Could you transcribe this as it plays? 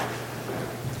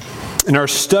In our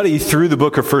study through the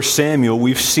book of 1 Samuel,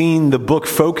 we've seen the book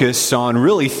focus on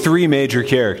really three major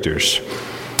characters.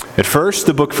 At first,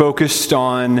 the book focused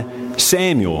on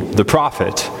Samuel, the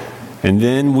prophet. And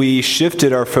then we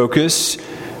shifted our focus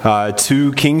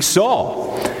to King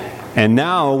Saul. And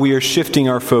now we are shifting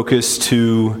our focus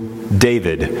to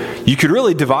David. You could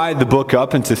really divide the book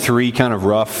up into three kind of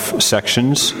rough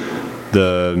sections.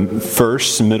 The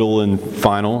first, middle, and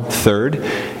final third.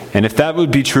 And if that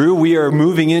would be true, we are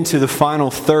moving into the final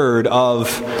third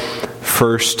of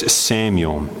 1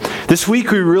 Samuel. This week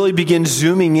we really begin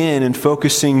zooming in and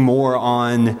focusing more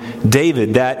on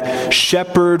David, that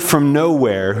shepherd from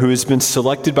nowhere who has been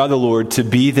selected by the Lord to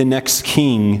be the next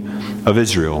king of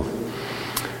Israel.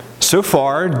 So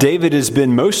far, David has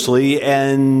been mostly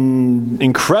an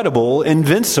incredible,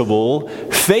 invincible,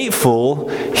 faithful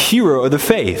hero of the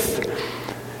faith.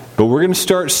 But we're going to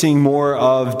start seeing more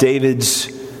of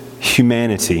David's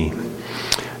humanity.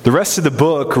 The rest of the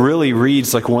book really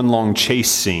reads like one long chase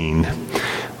scene,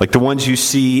 like the ones you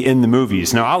see in the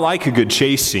movies. Now, I like a good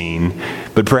chase scene,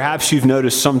 but perhaps you've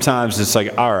noticed sometimes it's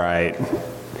like, all right,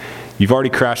 you've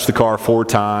already crashed the car 4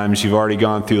 times, you've already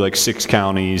gone through like 6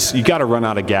 counties, you got to run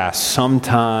out of gas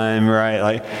sometime, right?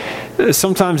 Like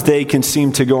sometimes they can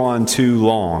seem to go on too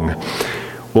long.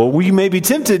 Well, we may be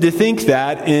tempted to think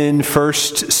that in 1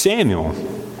 Samuel.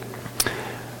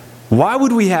 Why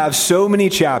would we have so many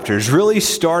chapters, really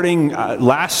starting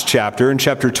last chapter in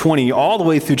chapter 20 all the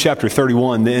way through chapter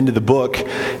 31, the end of the book,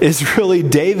 is really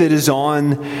David he's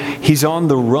on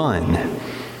the run.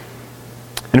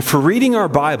 And for reading our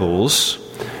Bibles,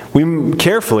 we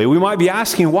might be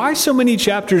asking, why so many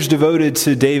chapters devoted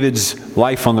to David's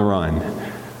life on the run?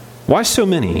 Why so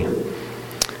many?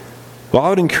 Well, I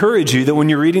would encourage you that when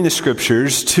you're reading the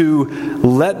scriptures to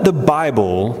let the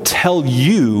Bible tell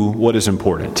you what is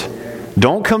important.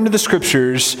 Don't come to the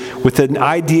scriptures with an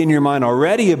idea in your mind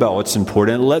already about what's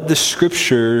important. Let the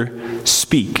scripture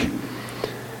speak.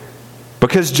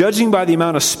 Because judging by the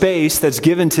amount of space that's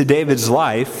given to David's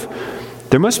life,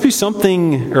 there must be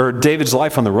something, or David's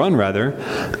life on the run rather,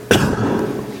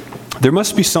 there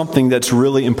must be something that's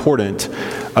really important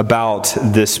about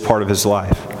this part of his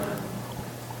life.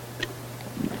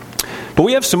 But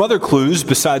we have some other clues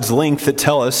besides length that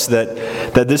tell us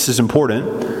that this is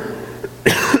important.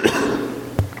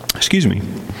 Excuse me.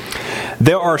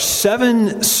 There are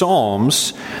 7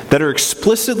 psalms that are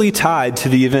explicitly tied to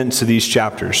the events of these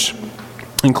chapters,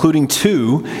 including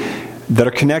 2 that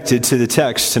are connected to the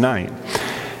text tonight.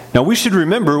 Now, we should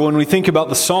remember when we think about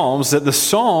the Psalms that the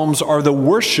Psalms are the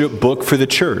worship book for the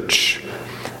church.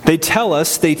 They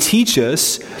teach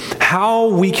us how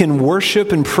we can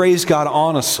worship and praise God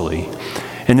honestly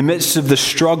in the midst of the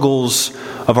struggles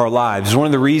of our lives. One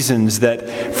of the reasons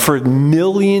that for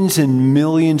millions and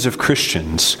millions of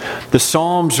Christians, the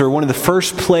Psalms are one of the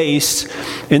first places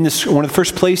in the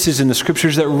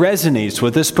scriptures that resonates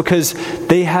with us because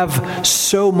they have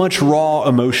so much raw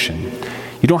emotion.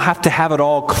 You don't have to have it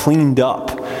all cleaned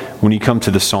up when you come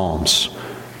to the Psalms.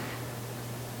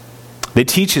 They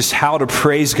teach us how to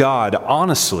praise God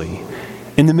honestly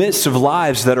in the midst of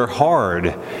lives that are hard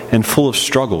and full of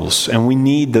struggles, and we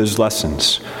need those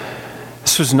lessons.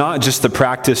 This was not just the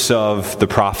practice of the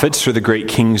prophets or the great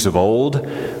kings of old,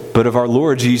 but of our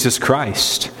Lord Jesus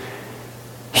Christ.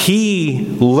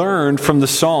 He learned from the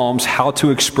Psalms how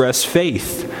to express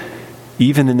faith,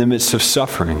 even in the midst of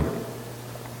suffering.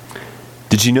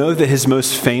 Did you know that his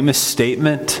most famous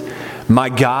statement, my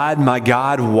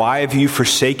God, why have you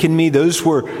forsaken me?" Those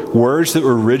were words that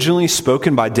were originally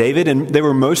spoken by David, and they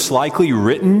were most likely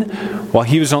written while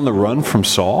he was on the run from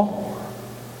Saul.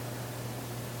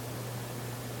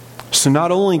 So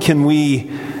not only can we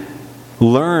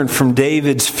learn from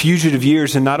David's fugitive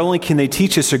years, and not only can they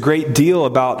teach us a great deal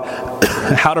about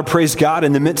how to praise God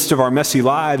in the midst of our messy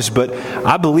lives, but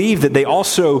I believe that they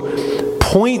also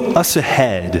point us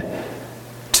ahead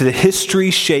to the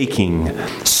history-shaking,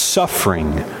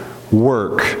 suffering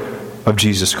work of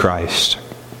Jesus Christ.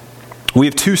 We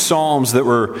have 2 Psalms that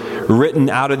were written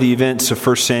out of the events of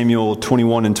 1 Samuel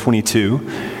 21 and 22.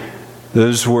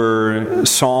 Those were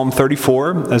Psalm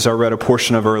 34, as I read a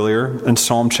portion of earlier, and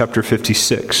Psalm chapter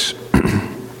 56.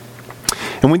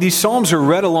 And when these Psalms are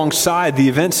read alongside the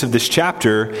events of this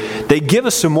chapter, they give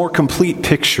us a more complete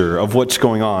picture of what's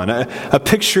going on. A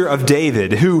picture of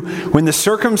David, who, when the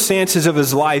circumstances of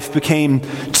his life became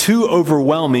too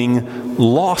overwhelming,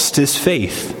 lost his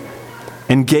faith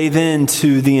and gave in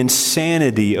to the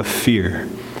insanity of fear.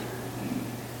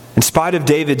 In spite of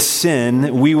David's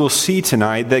sin, we will see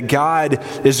tonight that God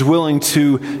is willing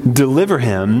to deliver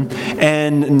him,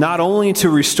 and not only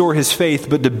to restore his faith,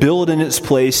 but to build in its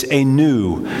place a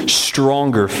new,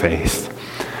 stronger faith.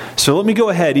 So let me go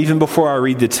ahead, even before I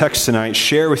read the text tonight,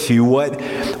 share with you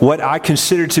what I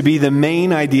consider to be the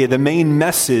main idea, the main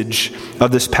message of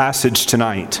this passage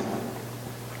tonight.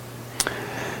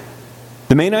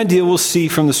 The main idea we'll see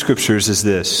from the Scriptures is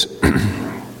this.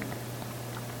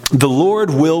 The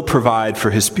Lord will provide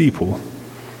for his people,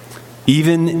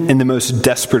 even in the most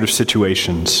desperate of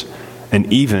situations,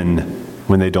 and even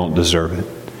when they don't deserve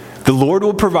it. The Lord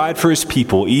will provide for his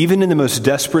people, even in the most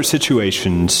desperate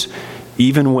situations,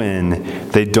 even when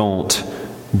they don't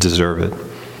deserve it.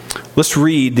 Let's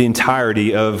read the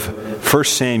entirety of 1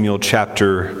 Samuel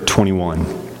chapter 21.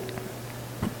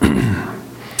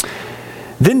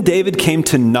 Then David came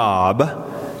to Nob,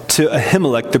 to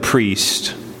Ahimelech the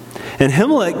priest. And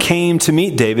Ahimelech came to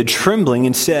meet David, trembling,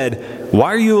 and said, "Why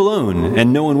are you alone,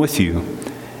 and no one with you?"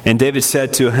 And David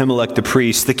said to Ahimelech the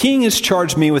priest, "The king has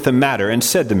charged me with a matter, and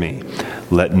said to me,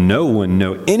 'Let no one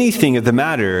know anything of the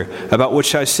matter about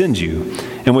which I send you,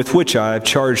 and with which I have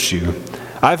charged you.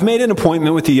 I have made an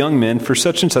appointment with the young men for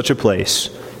such and such a place.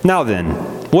 Now then,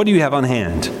 what do you have on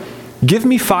hand? Give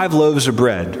me 5 loaves of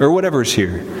bread, or whatever is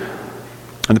here.'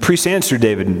 And the priest answered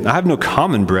David, 'I have no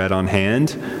common bread on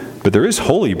hand, but there is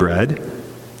holy bread,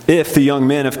 if the young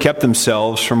men have kept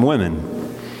themselves from women.'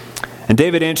 And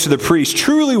David answered the priest,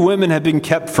 'Truly women have been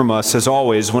kept from us, as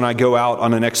always, when I go out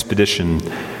on an expedition.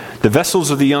 The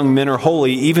vessels of the young men are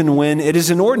holy, even when it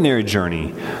is an ordinary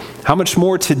journey. How much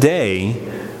more today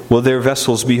will their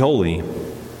vessels be holy?'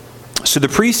 So the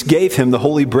priest gave him the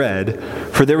holy bread,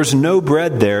 for there was no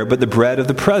bread there but the bread of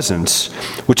the presence,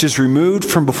 which is removed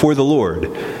from before the Lord,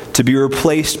 to be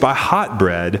replaced by hot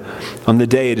bread on the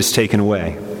day it is taken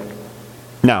away.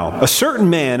 Now, a certain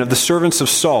man of the servants of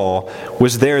Saul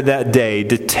was there that day,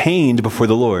 detained before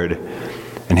the Lord,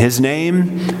 and his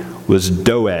name was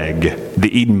Doeg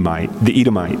the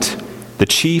Edomite, the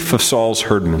chief of Saul's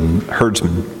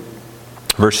herdsmen."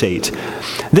 Verse 8,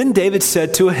 "Then David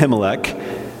said to Ahimelech,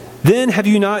 'Then have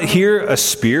you not here a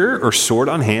spear or sword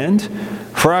on hand?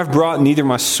 For I have brought neither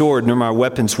my sword nor my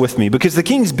weapons with me, because the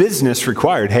king's business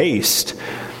required haste.'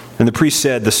 And the priest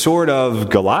said, 'The sword of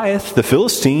Goliath, the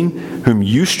Philistine, whom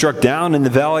you struck down in the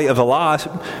valley of Elah,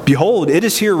 behold, it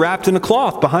is here wrapped in a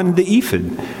cloth behind the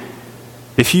ephod.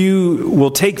 If you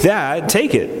will take that,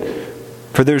 take it,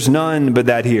 for there's none but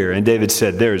that here.' And David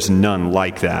said, 'There is none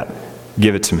like that.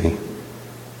 Give it to me.'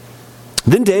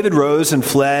 Then David rose and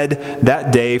fled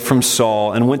that day from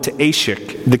Saul and went to Achish,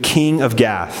 the king of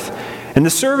Gath. And the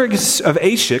servants of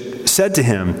Achish said to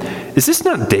him, 'Is this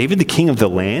not David, the king of the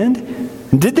land?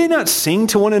 Did they not sing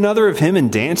to one another of him in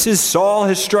dances? Saul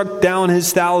has struck down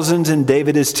his thousands, and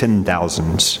David his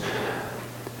 10,000s.'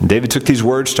 And David took these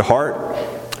words to heart.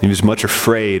 He was much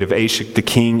afraid of Achish, the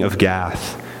king of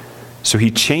Gath. So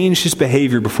he changed his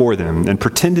behavior before them and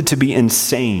pretended to be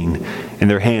insane in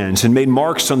their hands, and made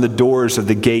marks on the doors of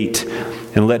the gate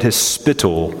and let his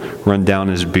spittle run down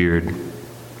his beard.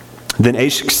 Then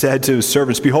Achish said to his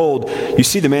servants, 'Behold, you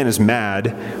see the man is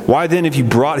mad. Why then have you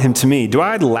brought him to me? Do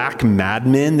I lack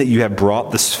madmen that you have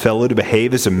brought this fellow to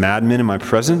behave as a madman in my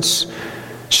presence?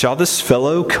 Shall this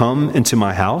fellow come into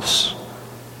my house?'"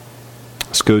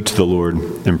 Let's go to the Lord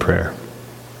in prayer.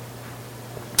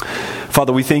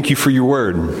 Father, we thank you for your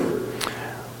word.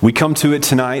 We come to it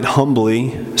tonight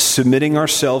humbly, submitting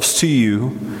ourselves to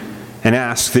you, and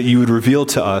ask that you would reveal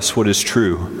to us what is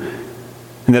true,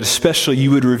 and that especially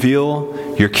you would reveal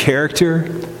your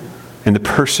character and the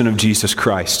person of Jesus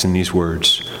Christ in these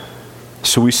words.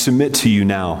 So we submit to you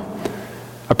now.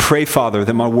 I pray, Father,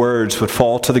 that my words would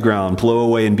fall to the ground, blow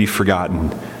away, and be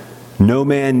forgotten. No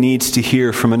man needs to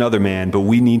hear from another man, but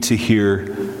we need to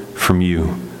hear from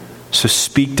you. So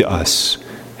speak to us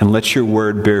and let your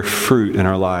word bear fruit in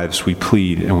our lives, we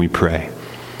plead and we pray.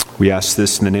 We ask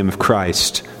this in the name of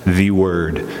Christ, the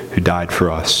Word, who died for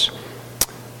us.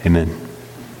 Amen.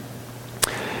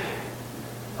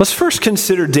 Let's first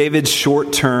consider David's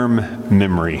short-term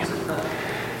memory.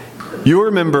 You'll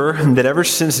remember that ever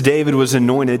since David was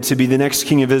anointed to be the next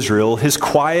king of Israel, his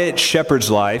quiet shepherd's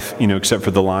life, except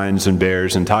for the lions and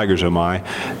bears and tigers, oh my,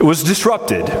 was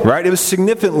disrupted, right? It was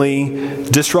significantly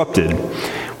disrupted,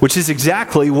 which is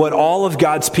exactly what all of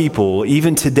God's people,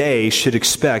 even today, should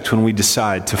expect when we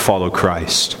decide to follow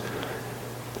Christ.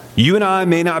 You and I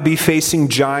may not be facing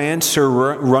giants or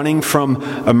running from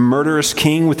a murderous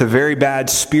king with a very bad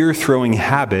spear-throwing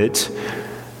habit,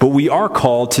 but we are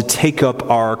called to take up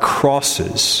our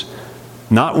crosses,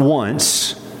 not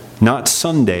once, not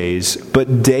Sundays,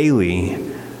 but daily.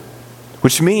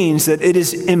 which means that it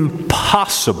is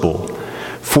impossible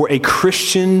for a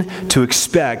Christian to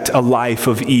expect a life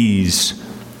of ease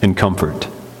and comfort.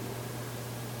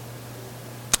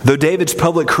 Though David's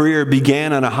public career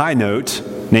began on a high note,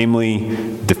 namely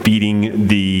defeating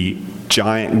the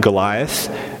giant Goliath,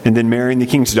 and then marrying the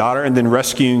king's daughter, and then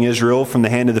rescuing Israel from the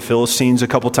hand of the Philistines a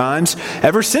couple times,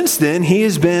 ever since then, he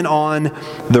has been on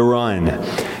the run.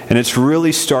 And it's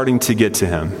really starting to get to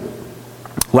him.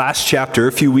 Last chapter,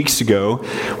 a few weeks ago,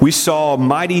 we saw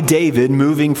mighty David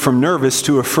moving from nervous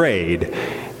to afraid.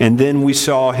 And then we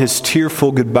saw his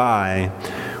tearful goodbye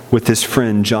with his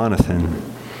friend Jonathan.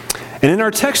 And in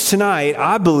our text tonight,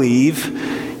 I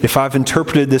believe, if I've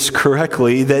interpreted this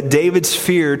correctly, that David's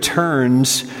fear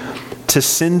turns to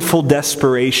sinful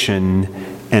desperation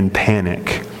and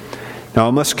panic. Now,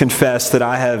 I must confess that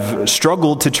I have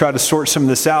struggled to try to sort some of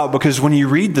this out, because when you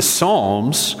read the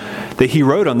Psalms that he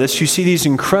wrote on this, you see these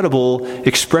incredible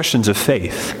expressions of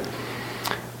faith.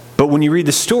 But when you read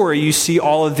the story, you see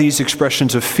all of these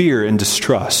expressions of fear and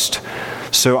distrust.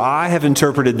 So I have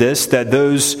interpreted this, that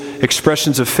those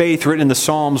expressions of faith written in the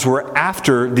Psalms were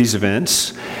after these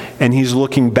events, and he's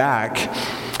looking back,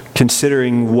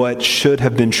 considering what should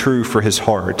have been true for his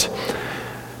heart.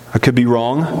 I could be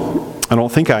wrong. I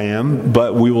don't think I am,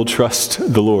 but we will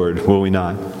trust the Lord, will we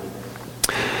not?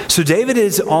 So David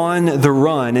is on the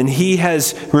run, and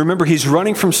he's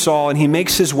running from Saul, and he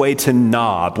makes his way to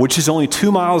Nob, which is only 2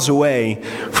 miles away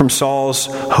from Saul's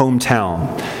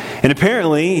hometown. And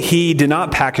apparently, he did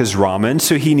not pack his ramen,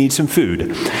 so he needs some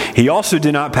food. He also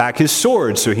did not pack his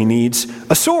sword, so he needs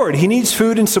a sword. He needs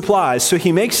food and supplies. So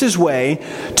he makes his way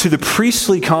to the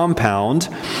priestly compound,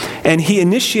 and he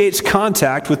initiates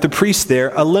contact with the priest there,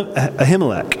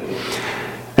 Ahimelech.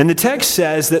 And the text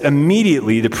says that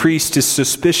immediately the priest is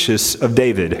suspicious of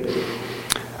David.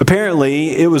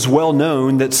 Apparently, it was well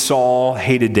known that Saul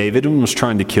hated David and was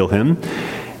trying to kill him.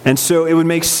 And so it would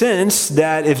make sense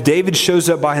that if David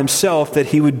shows up by himself, that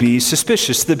he would be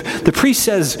suspicious. The priest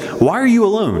says, "Why are you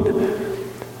alone?"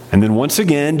 And then once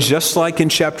again, just like in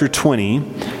chapter 20,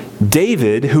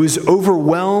 David, who is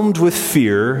overwhelmed with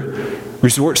fear,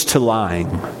 resorts to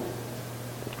lying.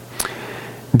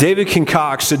 David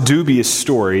concocts a dubious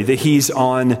story that he's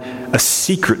on a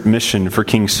secret mission for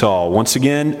King Saul. Once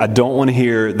again, I don't want to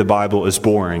hear the Bible is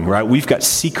boring, right? We've got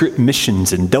secret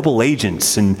missions and double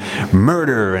agents and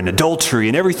murder and adultery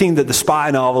and everything that the spy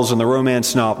novels and the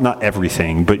romance novel, not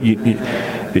everything, but anyways,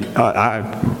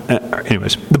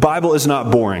 the Bible is not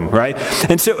boring, right?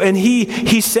 And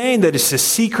he's saying that it's a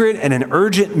secret and an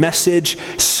urgent message,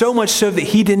 so much so that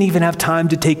he didn't even have time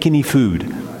to take any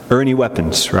food or any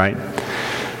weapons, right?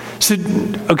 So,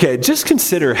 okay, just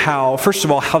consider first of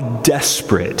all, how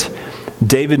desperate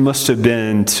David must have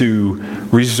been to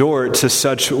resort to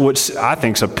such, what I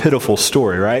think is a pitiful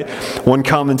story, right? One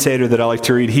commentator that I like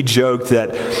to read, he joked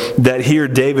that here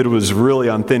David was really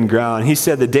on thin ground. He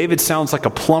said that David sounds like a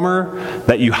plumber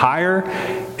that you hire,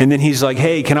 and then he's like,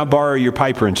 "Hey, can I borrow your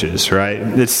pipe wrenches?" Right?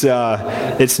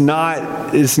 It's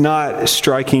not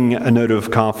striking a note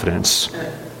of confidence.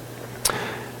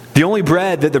 The only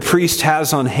bread that the priest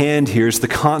has on hand here is the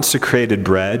consecrated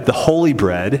bread, the holy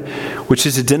bread, which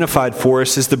is identified for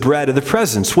us as the bread of the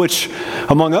presence, which,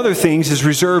 among other things, is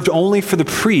reserved only for the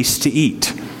priest to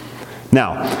eat.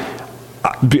 Now,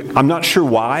 I'm not sure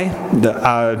why.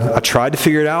 I tried to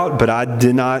figure it out, but I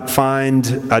did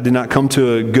not come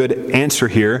to a good answer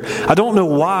here. I don't know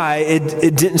why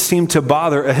it didn't seem to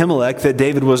bother Ahimelech that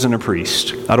David wasn't a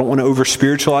priest. I don't want to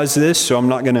over-spiritualize this, so I'm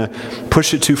not going to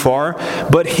push it too far.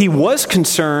 But he was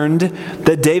concerned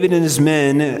that David and his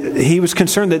men, he was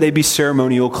concerned that they be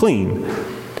ceremonial clean.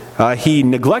 He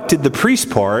neglected the priest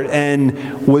part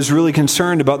and was really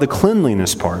concerned about the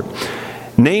cleanliness part.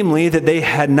 Namely, that they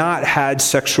had not had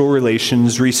sexual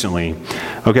relations recently.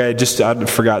 Okay, I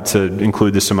forgot to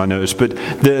include this in my notes, but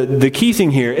the key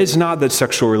thing here is not that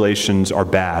sexual relations are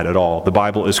bad at all. The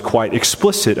Bible is quite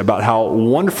explicit about how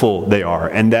wonderful they are,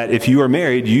 and that if you are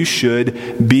married, you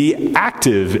should be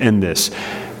active in this.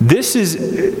 This is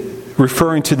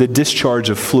referring to the discharge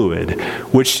of fluid,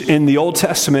 which in the Old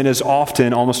Testament is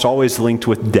often, almost always linked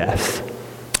with death.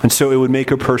 And so it would make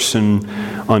a person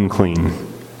unclean.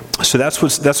 So that's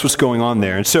what's going on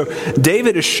there. And so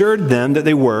David assured them that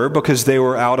they were, because they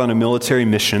were out on a military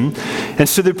mission. And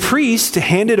so the priest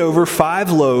handed over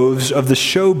 5 loaves of the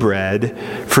showbread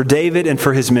for David and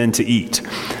for his men to eat.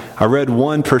 I read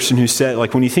one person who said,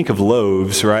 like, when you think of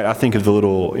loaves, right, I think of the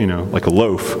little, like a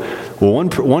loaf. Well,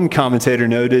 one commentator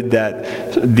noted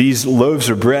that these loaves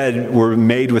of bread were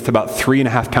made with about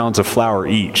 3.5 pounds of flour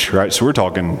each, right? So we're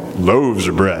talking loaves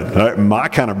of bread, right? My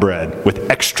kind of bread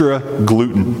with extra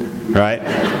gluten, right?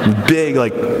 Big,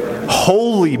 like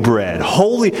holy bread.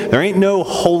 Holy, there ain't no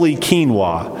holy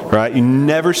quinoa, right? You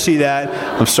never see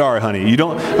that. I'm sorry, honey. You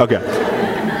don't, okay.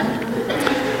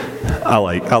 I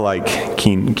like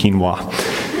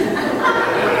quinoa.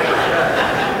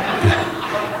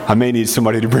 I may need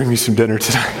somebody to bring me some dinner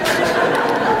tonight.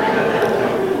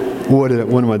 What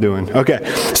am I doing? Okay,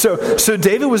 so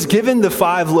David was given the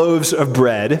 5 loaves of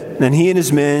bread, and he and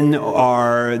his men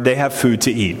they have food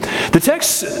to eat. The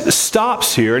text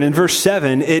stops here, and in verse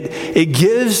 7, it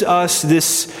gives us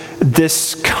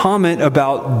this comment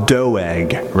about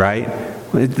Doeg, right?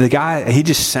 The guy, he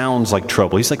just sounds like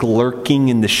trouble. He's like lurking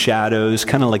in the shadows,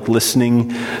 kind of like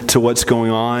listening to what's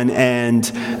going on. And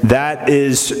that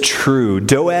is true.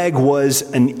 Doeg was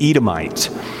an Edomite,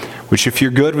 which if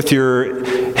you're good with your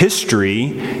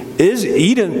history, is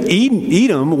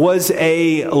Edom was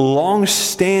a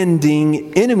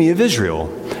long-standing enemy of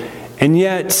Israel. And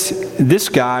yet, this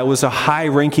guy was a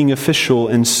high-ranking official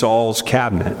in Saul's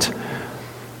cabinet.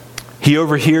 He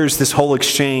overhears this whole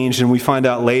exchange, and we find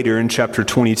out later in chapter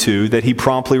 22 that he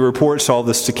promptly reports all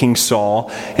this to King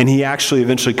Saul, and he actually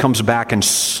eventually comes back and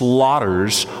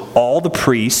slaughters all the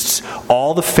priests,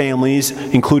 all the families,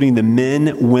 including the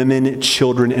men, women,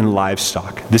 children, and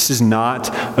livestock. This is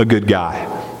not a good guy,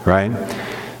 right?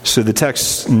 So the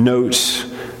text notes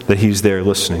that he's there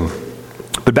listening.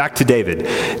 But back to David.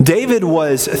 David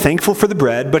was thankful for the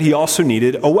bread, but he also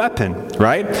needed a weapon,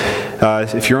 right?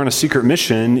 If you're on a secret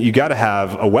mission, you got to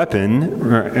have a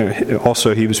weapon.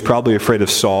 Also, he was probably afraid of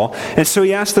Saul. And so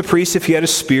he asked the priest if he had a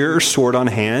spear or sword on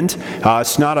hand.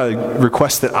 It's not a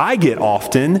request that I get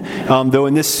often, though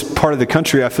in this part of the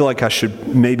country, I feel like I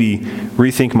should maybe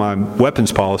rethink my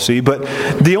weapons policy. But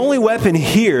the only weapon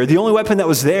here, the only weapon that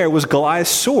was there was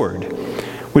Goliath's sword,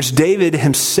 which David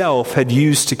himself had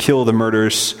used to kill the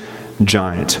murderous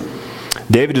giant.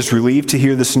 David is relieved to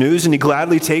hear this news, and he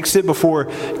gladly takes it before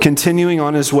continuing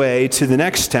on his way to the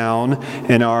next town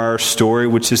in our story,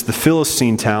 which is the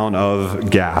Philistine town of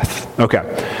Gath. Okay,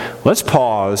 let's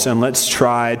pause and let's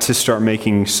try to start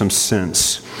making some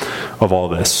sense of all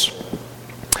this.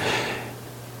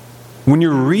 When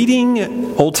you're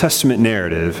reading Old Testament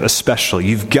narrative,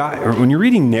 especially, when you're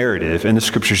reading narrative in the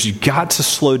scriptures, you've got to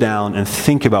slow down and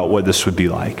think about what this would be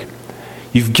like.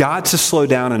 You've got to slow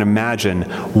down and imagine,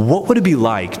 what would it be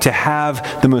like to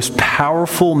have the most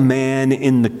powerful man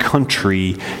in the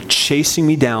country chasing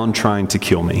me down, trying to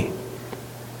kill me?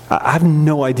 I have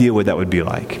no idea what that would be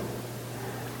like.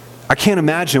 I can't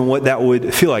imagine what that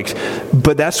would feel like.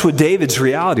 But that's what David's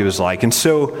reality was like. And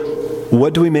so,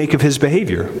 what do we make of his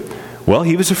behavior? Well,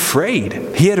 he was afraid.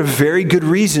 He had a very good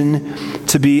reason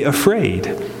to be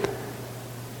afraid.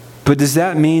 But does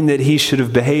that mean that he should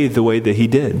have behaved the way that he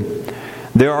did?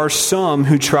 There are some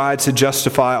who try to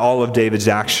justify all of David's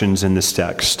actions in this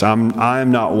text.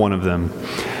 I'm not one of them.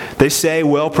 They say,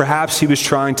 well, perhaps he was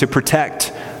trying to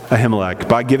protect Ahimelech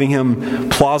by giving him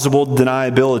plausible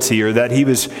deniability, or that he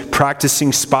was practicing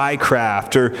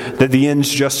spycraft, or that the ends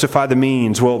justify the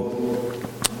means. Well,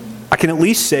 I can at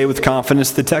least say with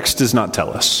confidence the text does not tell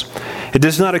us. It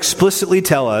does not explicitly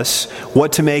tell us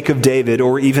what to make of David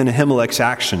or even Ahimelech's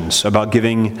actions about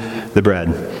giving the bread.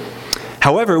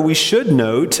 However, we should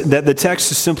note that the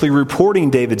text is simply reporting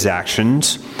David's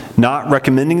actions, not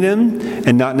recommending them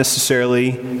and not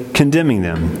necessarily condemning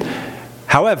them.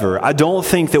 However, I don't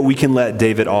think that we can let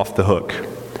David off the hook.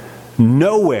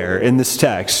 Nowhere in this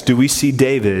text do we see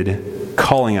David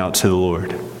calling out to the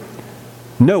Lord.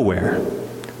 Nowhere.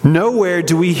 Nowhere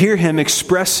do we hear him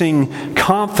expressing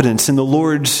confidence in the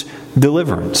Lord's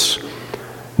deliverance.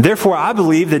 Therefore, I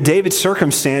believe that David's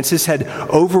circumstances had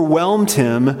overwhelmed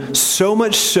him so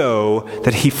much so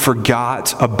that he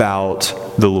forgot about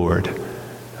the Lord.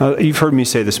 You've heard me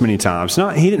say this many times.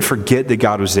 He didn't forget that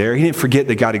God was there. He didn't forget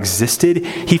that God existed.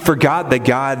 He forgot that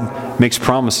God makes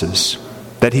promises,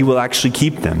 that he will actually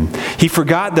keep them. He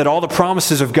forgot that all the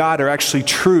promises of God are actually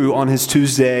true on his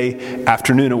Tuesday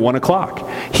afternoon at 1 o'clock.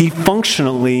 He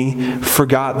functionally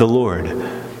forgot the Lord.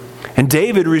 And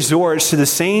David resorts to the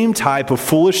same type of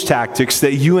foolish tactics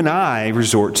that you and I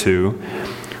resort to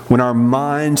when our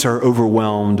minds are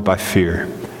overwhelmed by fear.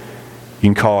 You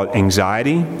can call it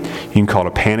anxiety. You can call it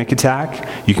a panic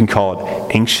attack. You can call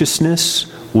it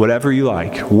anxiousness. Whatever you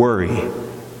like. Worry.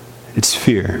 It's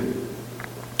fear.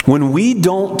 When we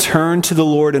don't turn to the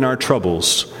Lord in our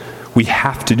troubles, we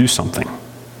have to do something.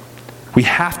 We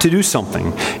have to do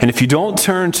something. And if you don't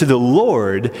turn to the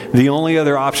Lord, the only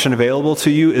other option available to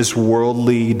you is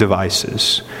worldly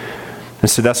devices. And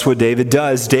so that's what David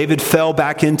does. David fell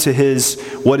back into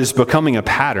what is becoming a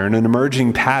pattern, an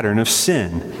emerging pattern of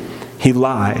sin. He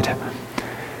lied.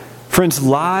 Friends,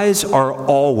 lies are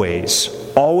always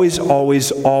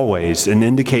an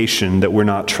indication that we're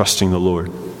not trusting the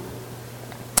Lord.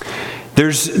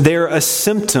 They're a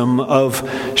symptom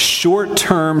of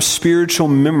short-term spiritual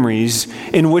memories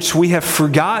in which we have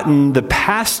forgotten the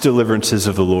past deliverances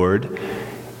of the Lord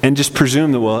and just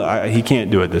presume that, he can't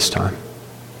do it this time.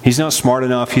 He's not smart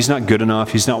enough. He's not good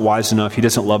enough. He's not wise enough. He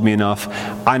doesn't love me enough.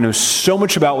 I know so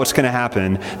much about what's going to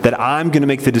happen that I'm going to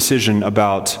make the decision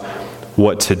about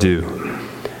what to do.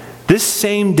 This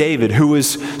same David, who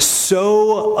was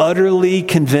so utterly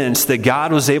convinced that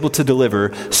God was able to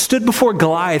deliver, stood before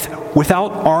Goliath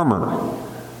without armor.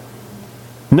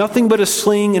 Nothing but a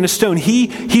sling and a stone. He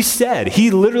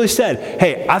literally said,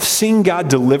 hey, I've seen God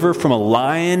deliver from a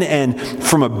lion and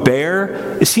from a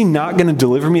bear. Is he not going to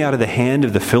deliver me out of the hand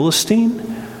of the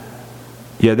Philistine?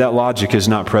 Yeah, that logic is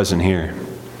not present here.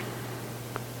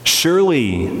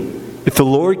 Surely, if the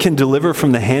Lord can deliver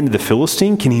from the hand of the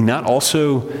Philistine, can he not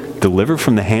also deliver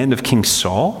from the hand of King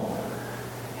Saul?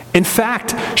 In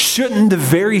fact, shouldn't the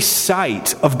very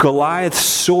sight of Goliath's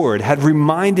sword have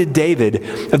reminded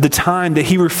David of the time that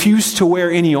he refused to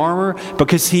wear any armor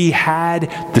because he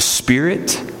had the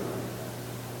Spirit?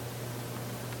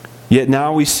 Yet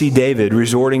now we see David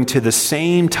resorting to the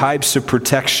same types of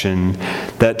protection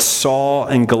that Saul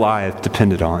and Goliath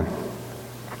depended on.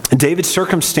 David's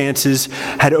circumstances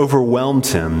had overwhelmed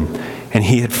him, and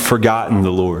he had forgotten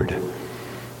the Lord.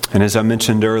 And as I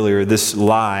mentioned earlier, this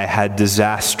lie had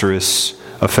disastrous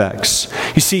effects.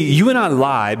 You see, you and I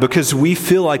lie because we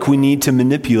feel like we need to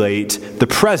manipulate the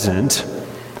present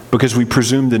because we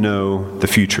presume to know the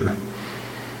future.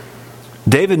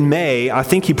 David I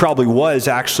think he probably was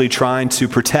actually trying to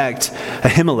protect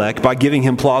Ahimelech by giving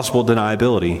him plausible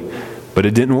deniability, but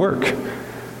it didn't work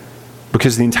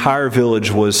because the entire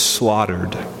village was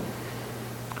slaughtered.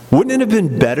 Wouldn't it have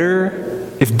been better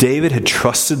if David had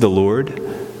trusted the Lord?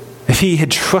 If he had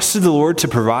trusted the Lord to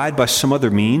provide by some other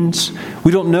means?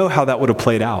 We don't know how that would have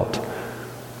played out.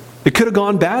 It could have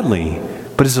gone badly,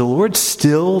 but is the Lord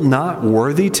still not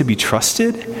worthy to be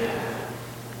trusted?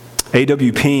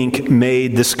 A.W. Pink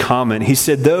made this comment. He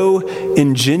said, though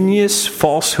ingenious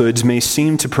falsehoods may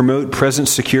seem to promote present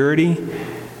security,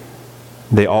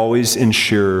 they always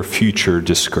ensure future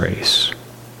disgrace.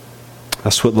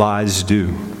 That's what lies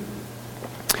do.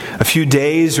 A few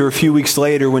days or a few weeks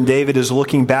later, when David is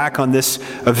looking back on this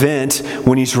event,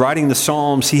 when he's writing the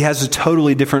Psalms, he has a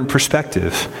totally different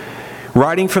perspective.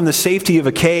 Writing from the safety of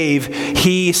a cave,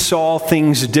 he saw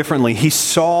things differently. He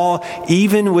saw,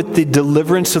 even with the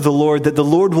deliverance of the Lord, that the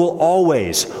Lord will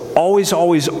always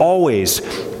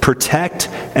protect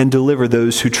and deliver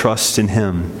those who trust in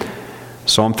him.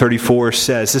 Psalm 34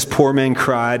 says, this poor man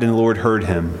cried, and the Lord heard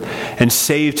him and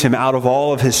saved him out of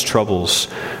all of his troubles.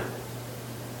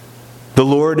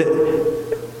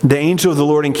 The angel of the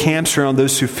Lord encamps around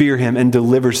those who fear him and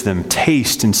delivers them.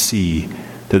 Taste and see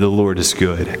that the Lord is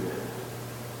good.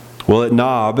 Well, at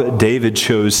Nob, David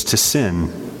chose to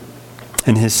sin,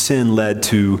 and his sin led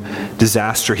to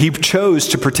disaster. He chose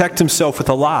to protect himself with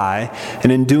a lie,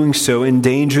 and in doing so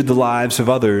endangered the lives of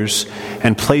others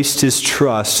and placed his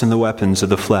trust in the weapons of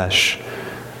the flesh.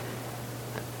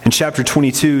 In chapter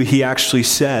 22, he actually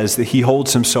says that he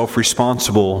holds himself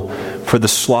responsible for the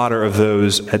slaughter of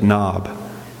those at Nob.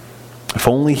 If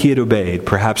only he had obeyed,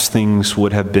 perhaps things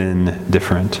would have been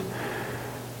different.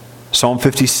 Psalm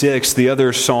 56, the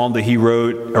other psalm that he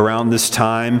wrote around this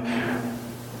time,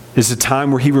 is a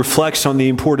time where he reflects on the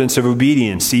importance of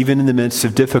obedience, even in the midst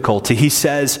of difficulty. He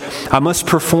says, I must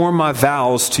perform my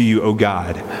vows to you, O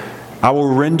God. I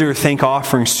will render thank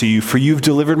offerings to you, for you've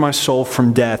delivered my soul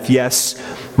from death, yes,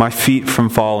 my feet from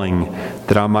falling,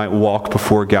 that I might walk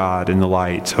before God in the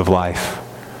light of life.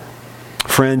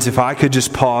 Friends, if I could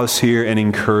just pause here and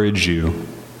encourage you,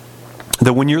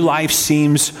 that when your life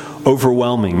seems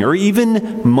overwhelming or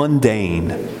even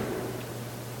mundane,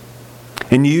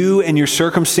 and you and your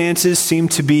circumstances seem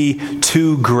to be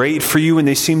too great for you and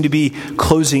they seem to be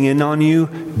closing in on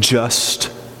you,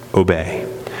 just obey.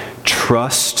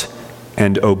 Trust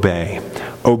and obey.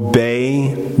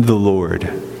 Obey the Lord.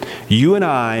 You and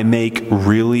I make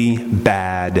really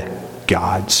bad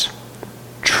gods.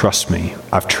 Trust me,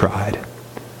 I've tried.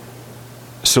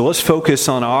 So let's focus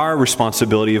on our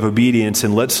responsibility of obedience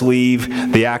and let's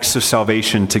leave the acts of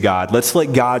salvation to God. Let's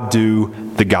let God do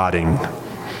the godding.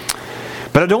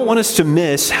 But I don't want us to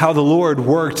miss how the Lord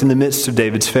worked in the midst of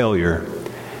David's failure.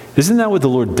 Isn't that what the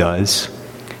Lord does?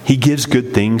 He gives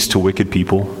good things to wicked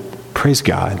people. Praise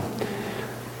God.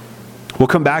 We'll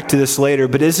come back to this later,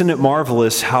 but isn't it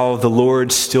marvelous how the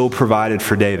Lord still provided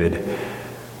for David?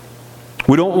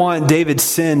 We don't want David's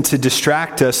sin to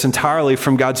distract us entirely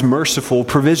from God's merciful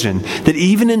provision. That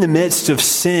even in the midst of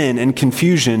sin and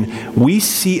confusion, we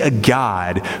see a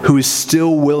God who is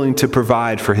still willing to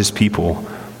provide for his people.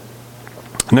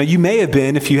 Now, you may have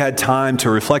been, if you had time to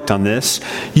reflect on this,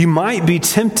 you might be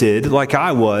tempted, like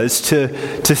I was, to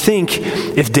think,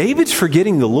 if David's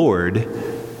forgetting the Lord,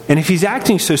 and if he's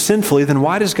acting so sinfully, then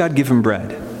why does God give him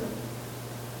bread?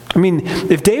 I mean,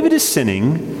 if David is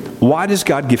sinning, why does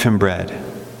God give him bread?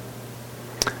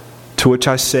 To which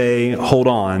I say, hold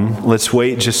on, let's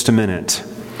wait just a minute.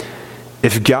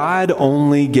 If God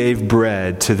only gave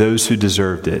bread to those who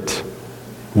deserved it,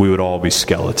 we would all be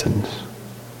skeletons.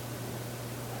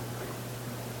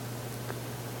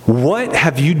 What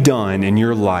have you done in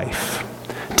your life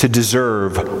to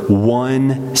deserve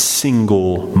one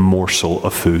single morsel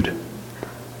of food?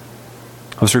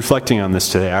 I was reflecting on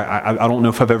this today. I don't know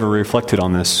if I've ever reflected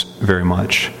on this very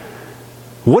much.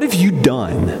 What have you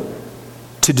done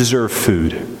to deserve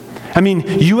food? I mean,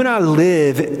 you and I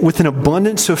live with an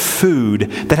abundance of food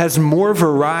that has more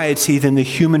variety than the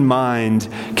human mind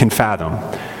can fathom.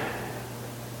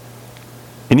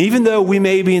 And even though we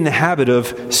may be in the habit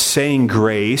of saying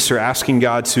grace or asking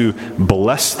God to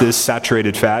bless this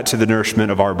saturated fat to the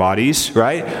nourishment of our bodies,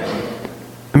 right?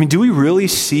 I mean, do we really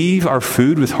receive our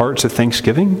food with hearts of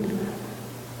thanksgiving?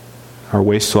 Our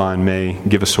waistline may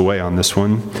give us away on this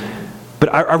one.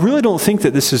 But I really don't think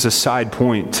that this is a side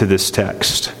point to this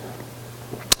text.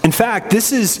 In fact,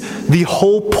 this is the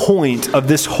whole point of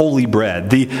this holy bread,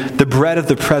 the bread of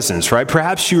the presence, right?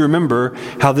 Perhaps you remember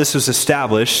how this was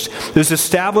established. It was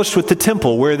established with the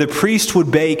temple where the priest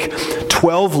would bake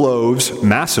 12 loaves,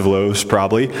 massive loaves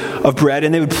probably, of bread,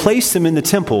 and they would place them in the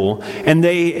temple, and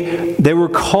they were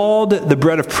called the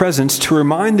bread of presence to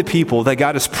remind the people that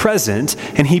God is present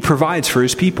and he provides for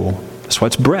his people. That's why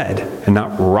it's bread and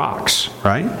not rocks,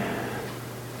 right?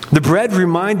 The bread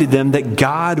reminded them that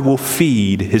God will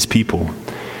feed his people.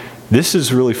 This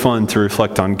is really fun to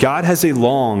reflect on. God has a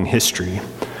long history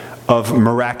of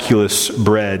miraculous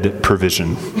bread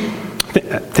provision.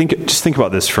 Just think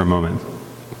about this for a moment.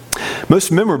 Most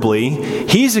memorably,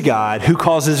 he's a God who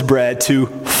causes bread to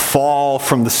fall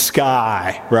from the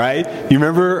sky, right? You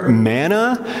remember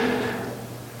manna?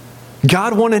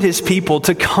 God wanted his people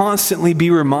to constantly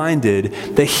be reminded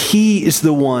that he is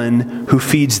the one who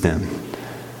feeds them.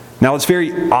 Now, it's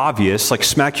very obvious, like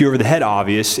smack you over the head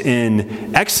obvious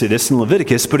in Exodus and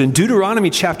Leviticus, but in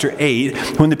Deuteronomy chapter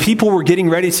 8, when the people were getting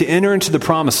ready to enter into the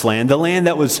promised land, the land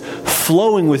that was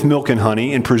flowing with milk and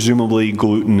honey and presumably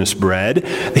glutinous bread,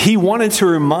 he wanted to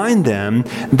remind them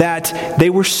that they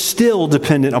were still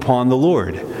dependent upon the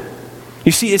Lord.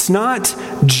 You see, it's not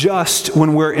just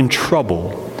when we're in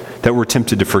trouble that we're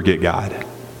tempted to forget God.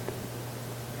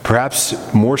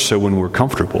 Perhaps more so when we're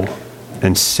comfortable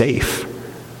and safe.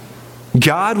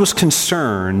 God was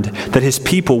concerned that his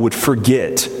people would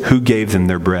forget who gave them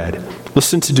their bread.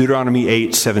 Listen to Deuteronomy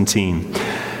 8:17.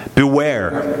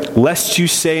 Beware, lest you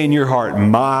say in your heart,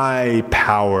 my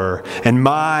power and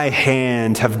my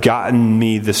hand have gotten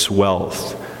me this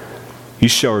wealth. You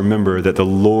shall remember that the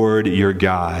Lord your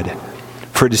God,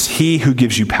 for it is he who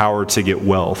gives you power to get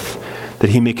wealth,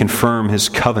 that he may confirm his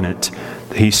covenant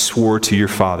that he swore to your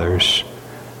fathers.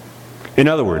 In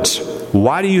other words,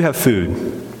 why do you have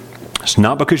food? It's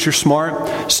not because you're smart.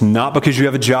 It's not because you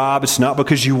have a job. It's not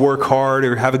because you work hard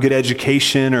or have a good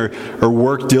education or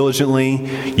work diligently.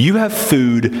 You have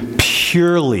food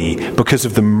purely because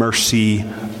of the mercy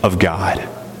of God.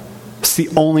 It's the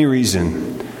only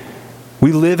reason.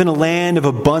 We live in a land of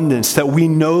abundance that we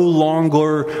no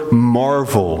longer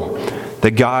marvel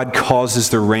that God causes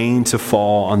the rain to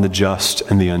fall on the just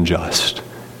and the unjust.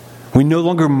 We no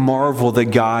longer marvel that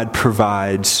God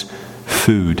provides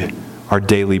food, our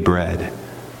daily bread.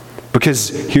 Because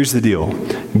here's the deal.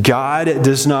 God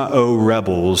does not owe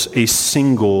rebels a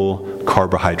single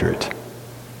carbohydrate.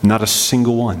 Not a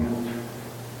single one.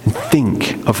 And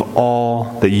think of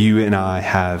all that you and I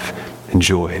have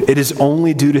enjoyed. It is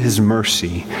only due to his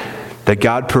mercy that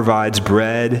God provides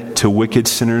bread to wicked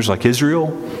sinners like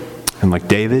Israel and like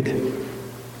David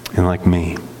and like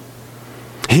me.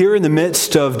 Here in the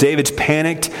midst of David's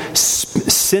panicked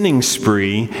sinning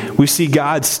spree, we see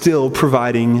God still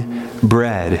providing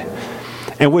bread.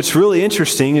 And what's really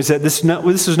interesting is that this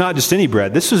is not just any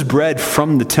bread. This was bread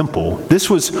from the temple. This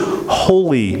was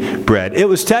holy bread. It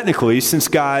was technically, since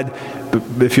God,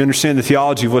 if you understand the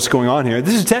theology of what's going on here,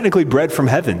 this is technically bread from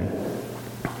heaven.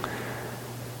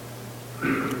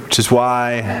 which is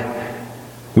why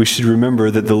we should remember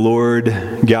that the Lord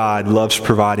God loves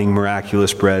providing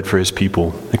miraculous bread for his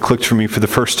people. It clicked for me for the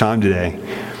first time today.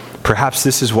 Perhaps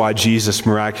this is why Jesus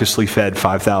miraculously fed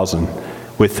 5,000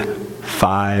 with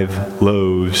 5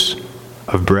 loaves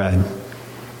of bread.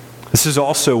 This is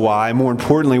also why, more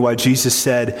importantly, why Jesus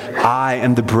said, I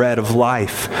am the bread of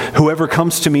life. Whoever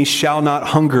comes to me shall not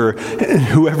hunger, and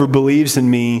whoever believes in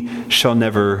me shall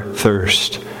never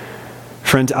thirst.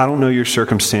 Friends, I don't know your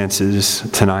circumstances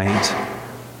tonight,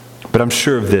 but I'm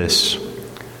sure of this.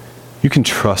 You can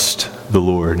trust the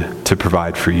Lord to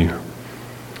provide for you.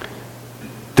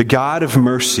 The God of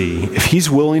mercy, if he's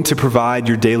willing to provide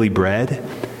your daily bread,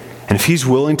 and if he's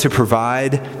willing to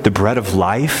provide the bread of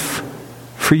life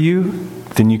for you,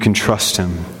 then you can trust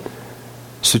him.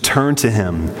 So turn to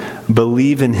him,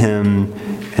 believe in him,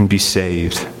 and be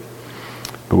saved.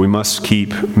 But we must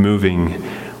keep moving.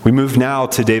 We move now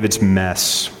to David's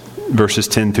mess, verses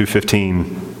 10 through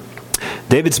 15.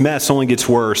 David's mess only gets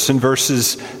worse. In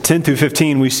verses 10 through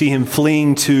 15, we see him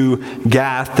fleeing to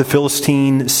Gath, the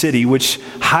Philistine city, which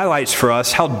highlights for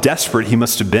us how desperate he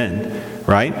must have been,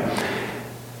 right?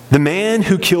 The man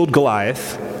who killed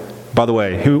Goliath, by the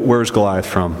way, where's Goliath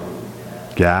from?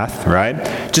 Gath,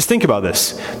 right? Just think about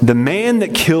this. The man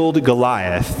that killed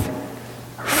Goliath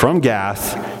from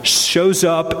Gath shows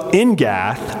up in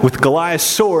Gath with Goliath's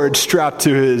sword strapped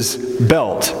to his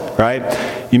belt,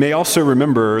 right? You may also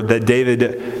remember that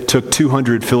David took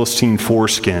 200 Philistine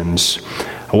foreskins.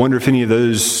 I wonder if any of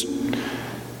those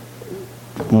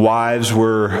wives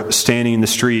were standing in the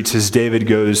streets as David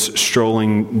goes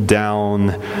strolling down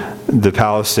the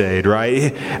palisade,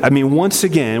 right? I mean, once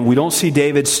again, we don't see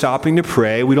David stopping to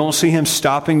pray. We don't see him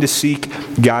stopping to seek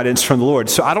guidance from the Lord.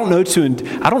 So I don't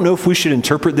know if we should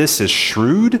interpret this as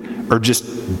shrewd or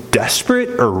just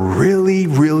desperate or really,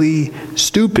 really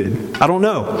stupid. I don't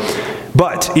know.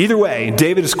 But either way,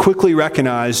 David is quickly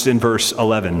recognized in verse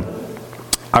 11.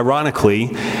 Ironically,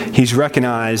 he's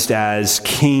recognized as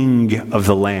king of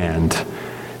the land.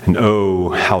 And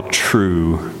oh, how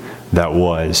true that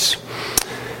was.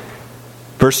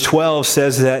 Verse 12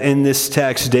 says that in this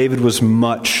text, David was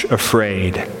much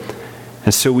afraid.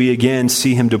 And so we again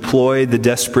see him deploy the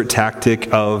desperate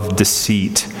tactic of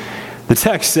deceit. The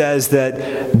text says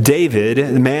that David,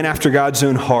 the man after God's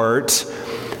own heart,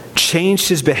 changed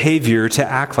his behavior to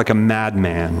act like a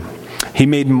madman. He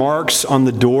made marks on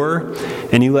the door,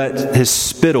 and he let his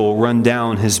spittle run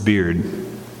down his beard.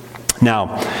 Now,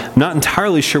 I'm not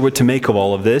entirely sure what to make of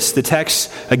all of this. The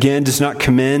text, again, does not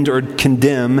commend or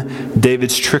condemn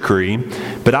David's trickery,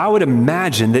 but I would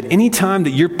imagine that any time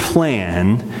that your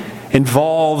plan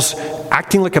involves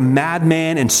acting like a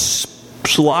madman and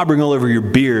slobbering all over your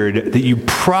beard, that you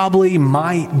probably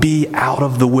might be out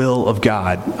of the will of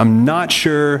God. I'm not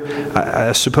sure.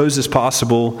 I suppose it's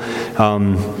possible.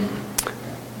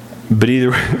 But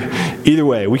either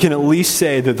way, we can at least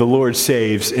say that the Lord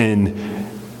saves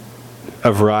in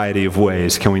a variety of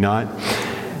ways, can we not?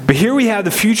 But here we have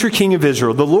the future king of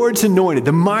Israel, the Lord's anointed,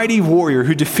 the mighty warrior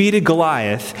who defeated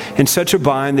Goliath in such a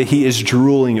bind that he is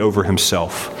drooling over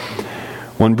himself.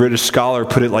 One British scholar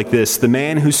put it like this: the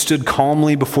man who stood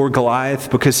calmly before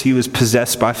Goliath because he was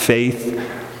possessed by faith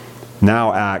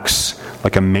now acts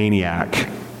like a maniac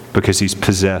because he's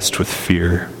possessed with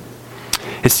fear.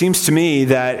 It seems to me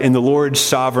that in the Lord's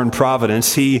sovereign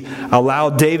providence, he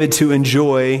allowed David to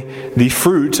enjoy the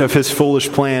fruit of his foolish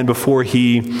plan before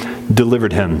he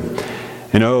delivered him.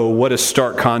 And oh, what a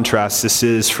stark contrast this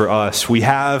is for us. We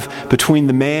have between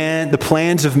the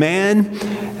plans of man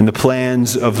and the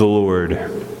plans of the Lord.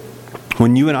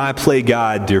 When you and I play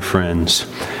God, dear friends,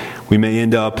 we may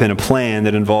end up in a plan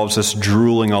that involves us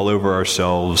drooling all over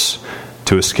ourselves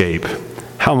to escape.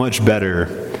 How much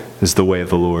better is the way of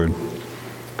the Lord?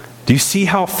 Do you see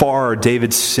how far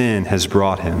David's sin has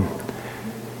brought him?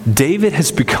 David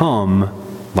has become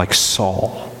like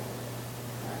Saul.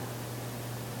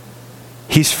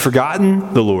 He's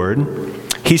forgotten the Lord.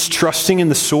 He's trusting in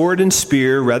the sword and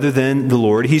spear rather than the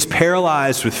Lord. He's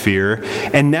paralyzed with fear.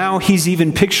 And now he's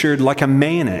even pictured like a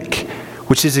maniac,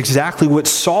 which is exactly what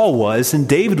Saul was. And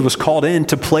David was called in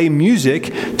to play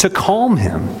music to calm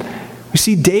him. You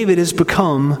see, David has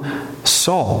become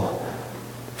Saul.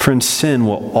 Friends, sin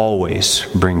will always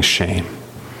bring shame.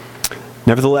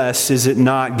 Nevertheless, is it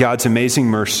not God's amazing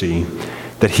mercy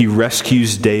that he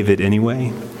rescues David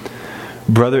anyway?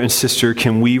 Brother and sister,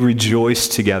 can we rejoice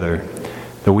together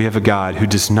that we have a God who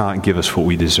does not give us what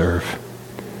we deserve?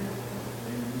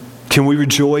 Can we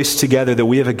rejoice together that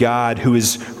we have a God who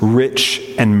is rich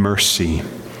in mercy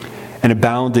and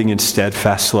abounding in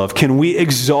steadfast love? Can we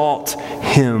exalt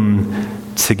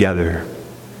him together?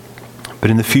 But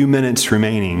in the few minutes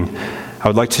remaining, I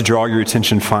would like to draw your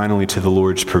attention finally to the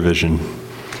Lord's provision.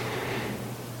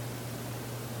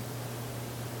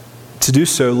 To do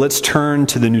so, let's turn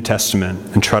to the New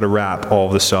Testament and try to wrap all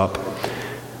of this up.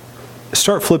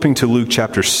 Start flipping to Luke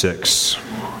chapter 6.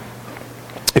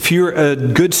 If you're a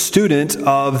good student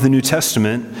of the New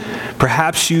Testament,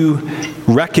 perhaps you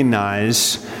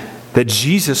recognize that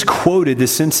Jesus quoted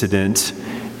this incident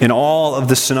in all of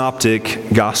the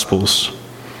synoptic Gospels.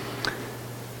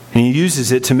 And he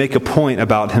uses it to make a point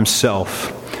about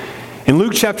himself. In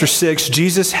Luke chapter 6,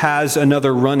 Jesus has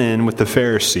another run-in with the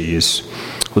Pharisees.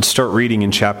 Let's start reading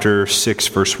in chapter 6,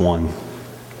 verse 1.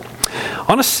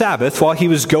 On a Sabbath, while he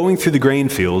was going through the grain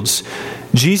fields,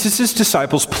 Jesus'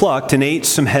 disciples plucked and ate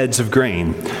some heads of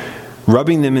grain,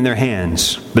 rubbing them in their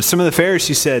hands. But some of the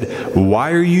Pharisees said,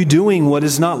 "Why are you doing what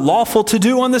is not lawful to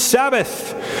do on the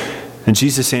Sabbath?" And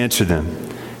Jesus answered them,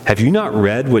 "Have you not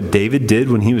read what David did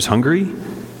when he was hungry?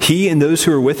 He and those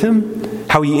who were with him,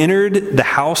 how he entered the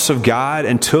house of God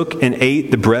and took and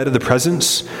ate the bread of the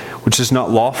presence, which is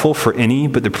not lawful for any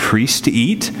but the priest to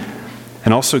eat,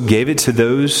 and also gave it to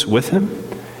those with him?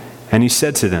 And he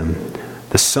said to them,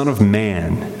 the Son of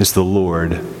Man is the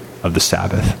Lord of the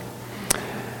Sabbath."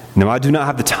 Now, I do not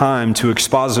have the time to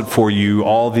exposit for you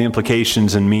all the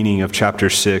implications and meaning of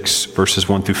chapter 6, verses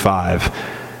 1 through 5,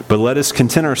 but let us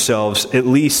content ourselves at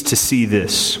least to see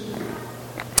this.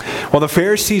 While the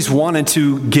Pharisees wanted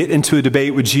to get into a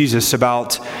debate with Jesus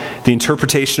about the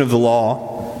interpretation of the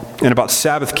law and about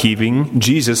Sabbath keeping,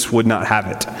 Jesus would not have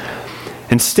it.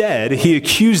 Instead, he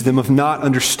accused them of not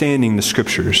understanding the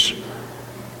Scriptures.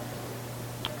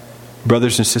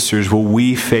 Brothers and sisters, will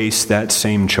we face that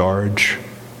same charge?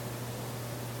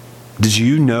 Did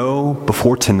you know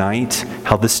before tonight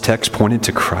how this text pointed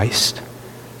to Christ?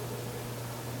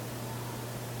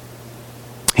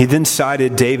 He then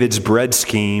cited David's bread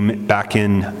scheme back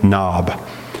in Nob.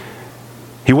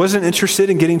 He wasn't interested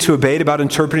in getting to a debate about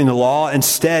interpreting the law.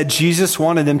 Instead, Jesus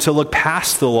wanted them to look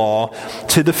past the law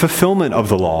to the fulfillment of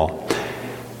the law.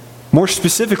 More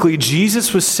specifically,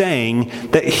 Jesus was saying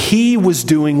that he was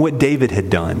doing what David had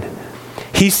done.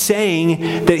 He's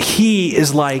saying that he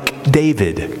is like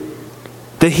David.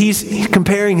 That he's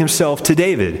comparing himself to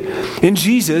David. In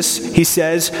Jesus, he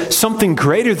says, something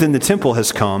greater than the temple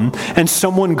has come, and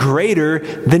someone greater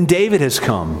than David has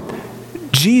come.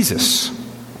 Jesus.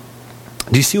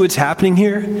 Do you see what's happening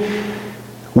here?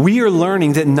 We are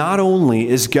learning that not only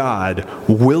is God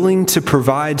willing to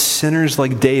provide sinners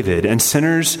like David and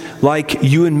sinners like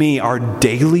you and me our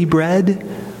daily bread,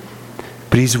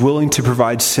 but he's willing to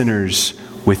provide sinners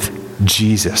with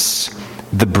Jesus,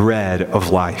 the bread of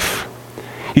life.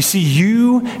 You see,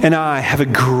 you and I have a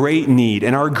great need,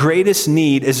 and our greatest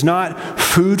need is not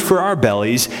food for our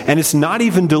bellies, and it's not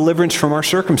even deliverance from our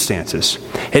circumstances.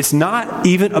 It's not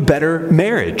even a better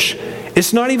marriage.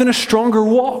 It's not even a stronger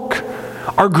walk.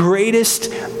 Our greatest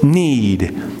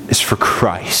need is for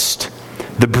Christ,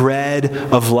 the bread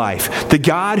of life, the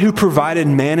God who provided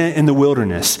manna in the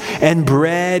wilderness, and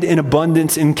bread in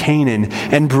abundance in Canaan,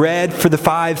 and bread for the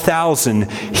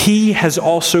 5,000. He has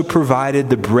also provided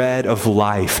the bread of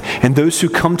life, and those who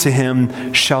come to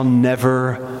him shall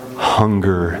never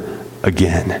hunger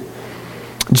again.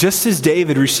 Just as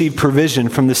David received provision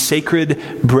from the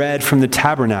sacred bread from the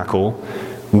tabernacle,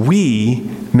 we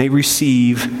may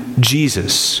receive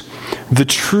Jesus, the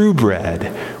true bread,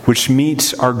 which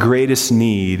meets our greatest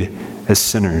need as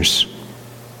sinners.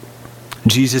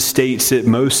 Jesus states it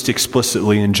most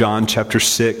explicitly in John chapter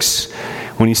 6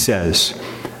 when he says,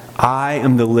 "I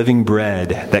am the living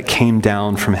bread that came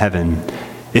down from heaven.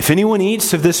 If anyone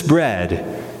eats of this bread,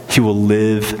 he will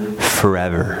live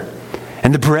forever.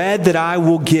 And the bread that I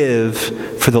will give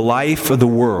for the life of the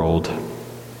world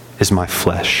is my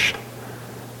flesh."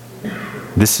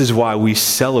 This is why we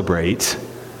celebrate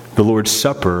the Lord's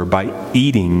Supper by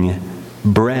eating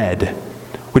bread,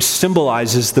 which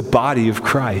symbolizes the body of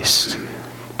Christ.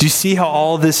 Do you see how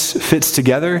all this fits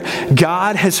together?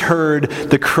 God has heard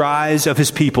the cries of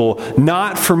his people,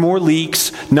 not for more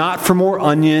leeks, not for more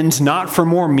onions, not for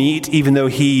more meat, even though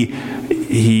he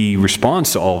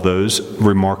responds to all those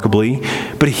remarkably.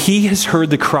 But he has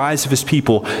heard the cries of his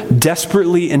people,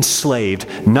 desperately enslaved,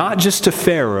 not just to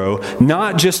Pharaoh,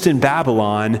 not just in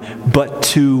Babylon, but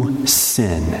to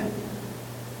sin.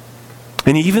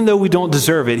 And even though we don't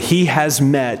deserve it, he has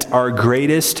met our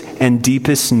greatest and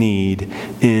deepest need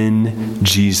in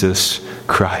Jesus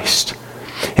Christ.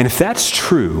 And if that's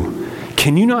true,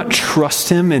 can you not trust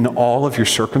him in all of your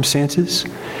circumstances?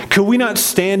 Could we not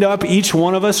stand up, each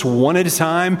one of us, one at a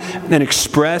time, and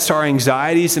express our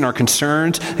anxieties and our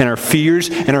concerns and our fears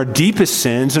and our deepest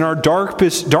sins and our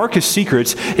darkest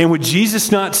secrets? And would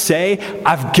Jesus not say,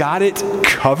 I've got it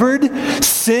covered?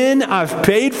 Sin, I've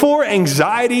paid for.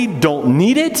 Anxiety, don't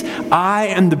need it. I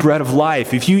am the bread of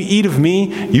life. If you eat of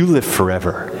me, you live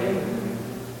forever.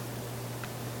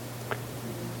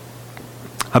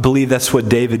 I believe that's what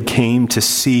David came to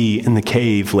see in the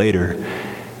cave later.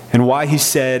 And why he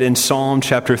said in Psalm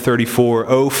chapter 34,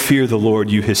 "Oh, fear the Lord,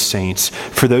 you his saints,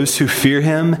 for those who fear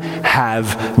him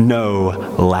have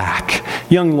no lack."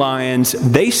 Young lions,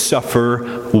 they suffer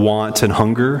want and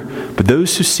hunger, but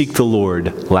those who seek the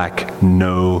Lord lack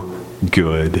no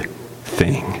good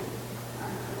thing.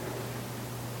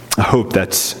 I hope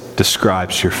that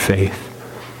describes your faith.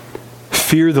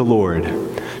 Fear the Lord.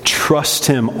 Trust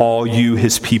him, all you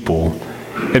his people.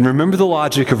 And remember the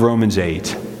logic of Romans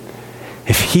 8.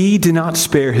 If he did not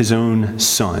spare his own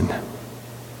son,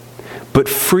 but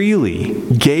freely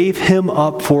gave him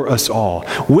up for us all,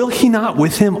 will he not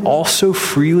with him also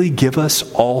freely give us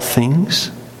all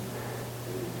things?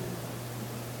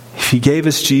 If he gave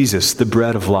us Jesus, the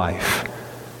bread of life,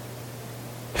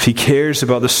 if he cares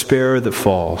about the sparrow that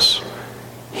falls,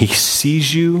 he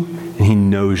sees you and he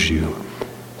knows you.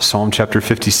 Psalm chapter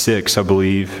 56, I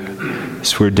believe,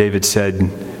 is where David said,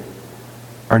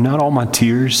 "Are not all my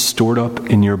tears stored up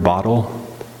in your bottle?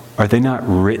 Are they not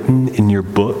written in your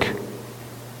book?"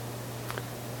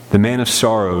 The man of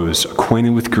sorrows,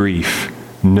 acquainted with grief,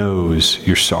 knows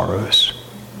your sorrows,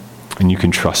 and you can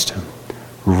trust him.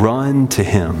 Run to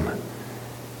him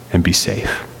and be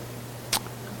safe.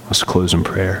 Let's close in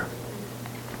prayer.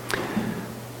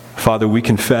 Father, we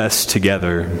confess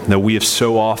together that we have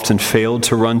so often failed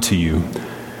to run to you,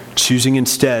 choosing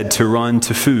instead to run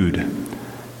to food,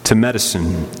 to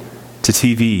medicine, to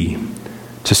TV,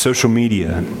 to social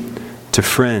media, to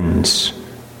friends,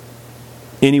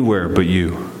 anywhere but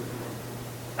you.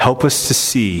 Help us to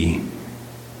see,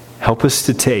 help us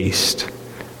to taste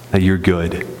that you're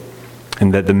good,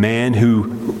 and that the man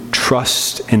who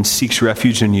trusts and seeks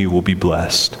refuge in you will be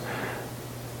blessed.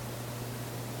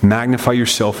 Magnify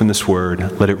yourself in this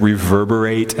word. Let it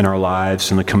reverberate in our lives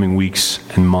in the coming weeks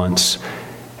and months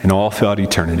and all throughout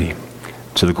eternity.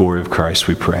 To the glory of Christ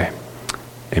we pray.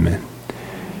 Amen.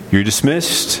 You're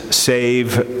dismissed,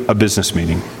 save a business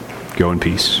meeting. Go in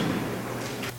peace.